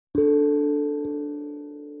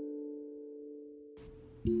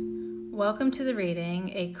Welcome to the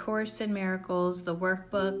reading, A Course in Miracles, the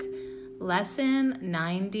workbook, Lesson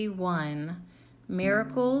 91,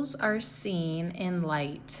 Miracles are Seen in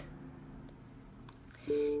Light.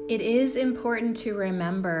 It is important to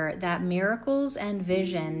remember that miracles and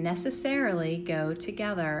vision necessarily go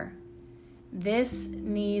together. This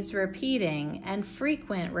needs repeating and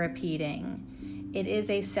frequent repeating. It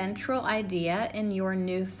is a central idea in your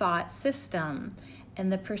new thought system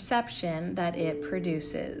and the perception that it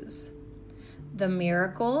produces. The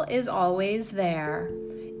miracle is always there.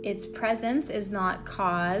 Its presence is not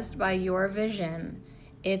caused by your vision.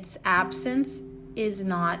 Its absence is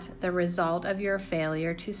not the result of your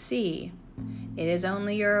failure to see. It is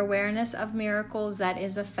only your awareness of miracles that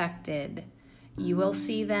is affected. You will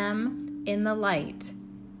see them in the light.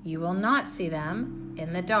 You will not see them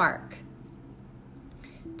in the dark.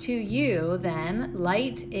 To you, then,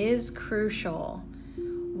 light is crucial.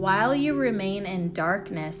 While you remain in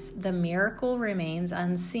darkness, the miracle remains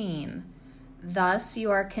unseen. Thus, you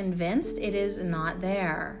are convinced it is not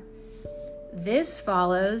there. This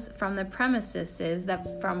follows from the premises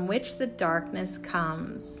that from which the darkness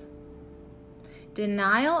comes.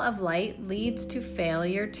 Denial of light leads to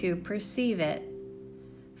failure to perceive it.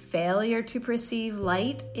 Failure to perceive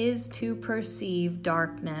light is to perceive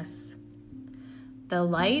darkness. The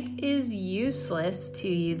light is useless to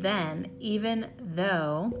you then, even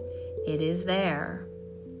though it is there.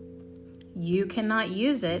 You cannot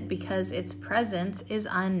use it because its presence is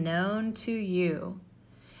unknown to you,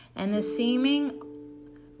 and the seeming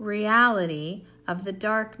reality of the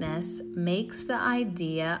darkness makes the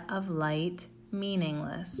idea of light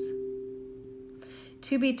meaningless.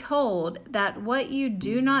 To be told that what you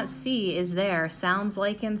do not see is there sounds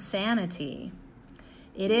like insanity.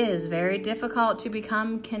 It is very difficult to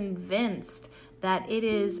become convinced that it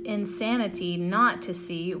is insanity not to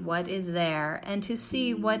see what is there and to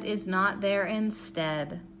see what is not there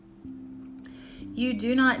instead. You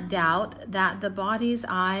do not doubt that the body's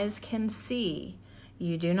eyes can see.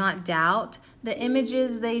 You do not doubt the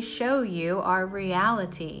images they show you are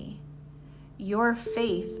reality. Your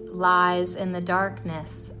faith lies in the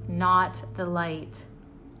darkness, not the light.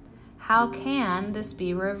 How can this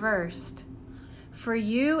be reversed? For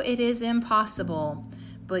you it is impossible,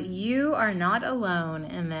 but you are not alone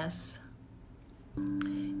in this.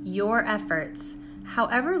 Your efforts,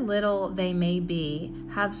 however little they may be,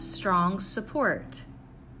 have strong support.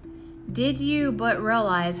 Did you but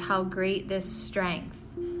realize how great this strength,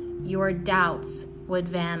 your doubts would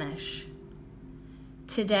vanish.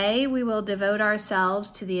 Today we will devote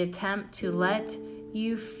ourselves to the attempt to let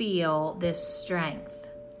you feel this strength.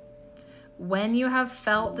 When you have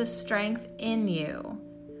felt the strength in you,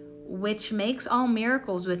 which makes all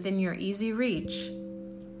miracles within your easy reach,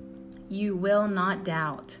 you will not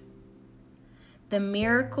doubt. The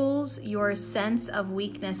miracles your sense of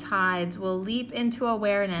weakness hides will leap into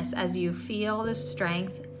awareness as you feel the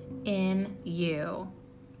strength in you.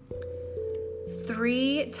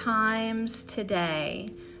 3 times today,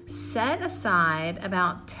 set aside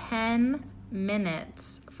about 10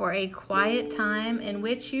 minutes for a quiet time in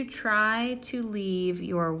which you try to leave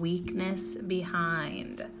your weakness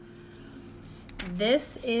behind.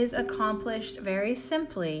 This is accomplished very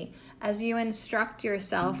simply as you instruct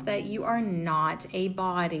yourself that you are not a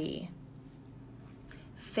body.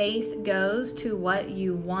 Faith goes to what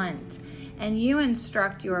you want, and you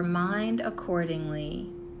instruct your mind accordingly.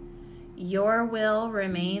 Your will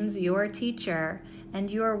remains your teacher, and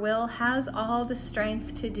your will has all the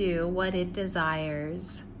strength to do what it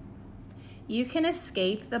desires. You can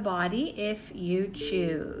escape the body if you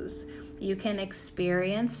choose. You can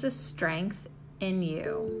experience the strength in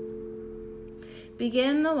you.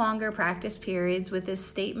 Begin the longer practice periods with this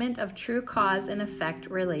statement of true cause and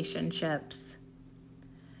effect relationships.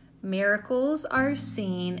 Miracles are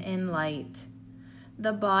seen in light.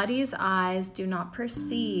 The body's eyes do not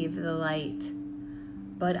perceive the light.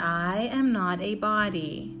 But I am not a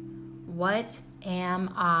body. What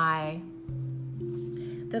am I?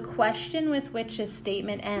 The question with which this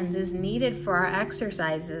statement ends is needed for our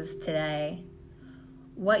exercises today.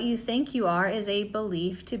 What you think you are is a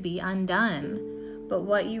belief to be undone, but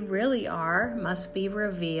what you really are must be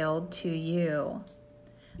revealed to you.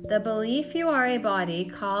 The belief you are a body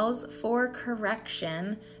calls for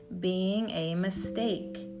correction, being a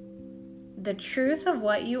mistake. The truth of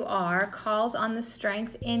what you are calls on the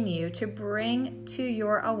strength in you to bring to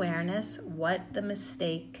your awareness what the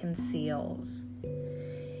mistake conceals.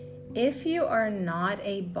 If you are not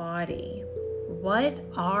a body, what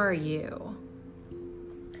are you?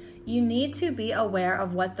 You need to be aware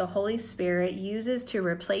of what the Holy Spirit uses to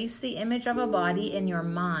replace the image of a body in your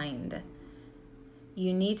mind.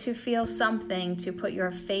 You need to feel something to put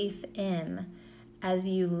your faith in as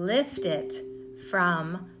you lift it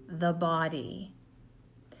from the body.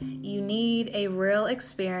 You need a real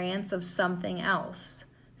experience of something else,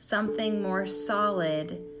 something more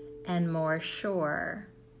solid and more sure,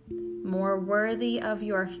 more worthy of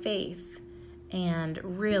your faith and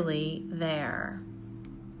really there.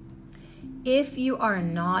 If you are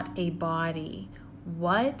not a body,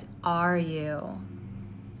 what are you?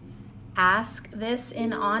 Ask this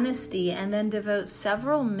in honesty and then devote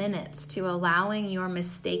several minutes to allowing your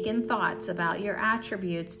mistaken thoughts about your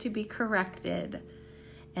attributes to be corrected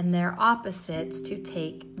and their opposites to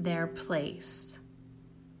take their place.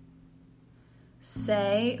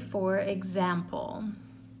 Say, for example,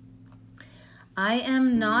 I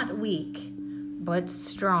am not weak, but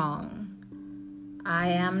strong. I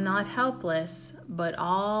am not helpless, but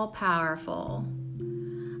all-powerful.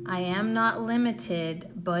 I am not limited,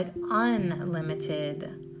 but unlimited.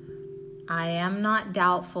 I am not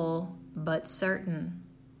doubtful, but certain.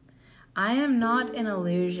 I am not an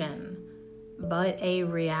illusion, but a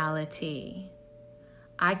reality.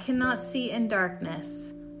 I cannot see in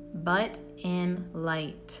darkness, but in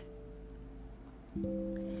light.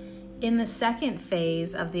 In the second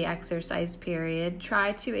phase of the exercise period,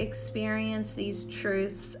 try to experience these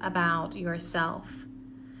truths about yourself.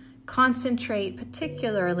 Concentrate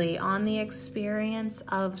particularly on the experience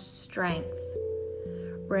of strength.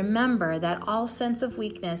 Remember that all sense of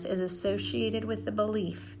weakness is associated with the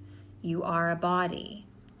belief you are a body,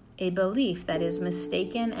 a belief that is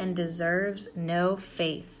mistaken and deserves no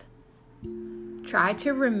faith. Try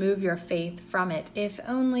to remove your faith from it, if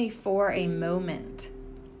only for a moment.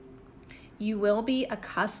 You will be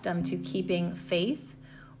accustomed to keeping faith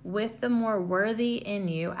with the more worthy in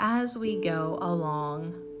you as we go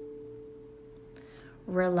along.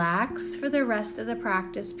 Relax for the rest of the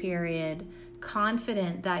practice period,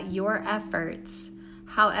 confident that your efforts,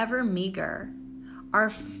 however meager, are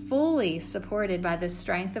fully supported by the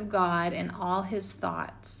strength of God and all His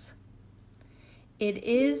thoughts. It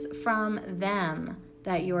is from them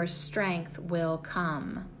that your strength will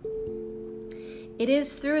come. It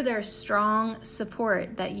is through their strong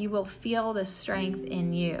support that you will feel the strength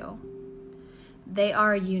in you. They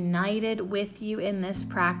are united with you in this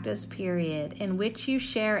practice period in which you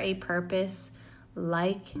share a purpose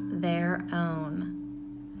like their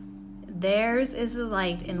own. Theirs is the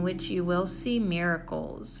light in which you will see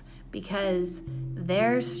miracles because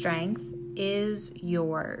their strength is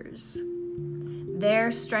yours.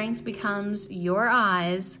 Their strength becomes your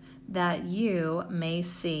eyes that you may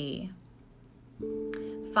see.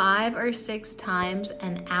 5 or 6 times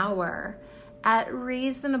an hour, at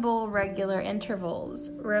reasonable regular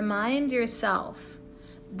intervals, remind yourself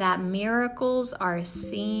that miracles are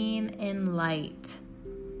seen in light.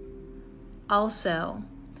 Also,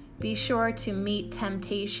 be sure to meet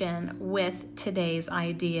temptation with today's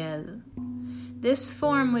idea. This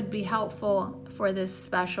form would be helpful for this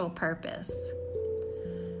special purpose.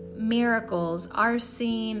 Miracles are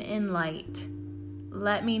seen in light.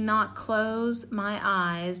 Let me not close my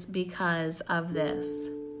eyes because of this.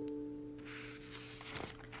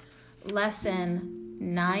 Lesson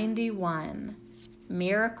 91.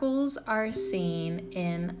 Miracles are seen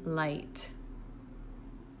in light.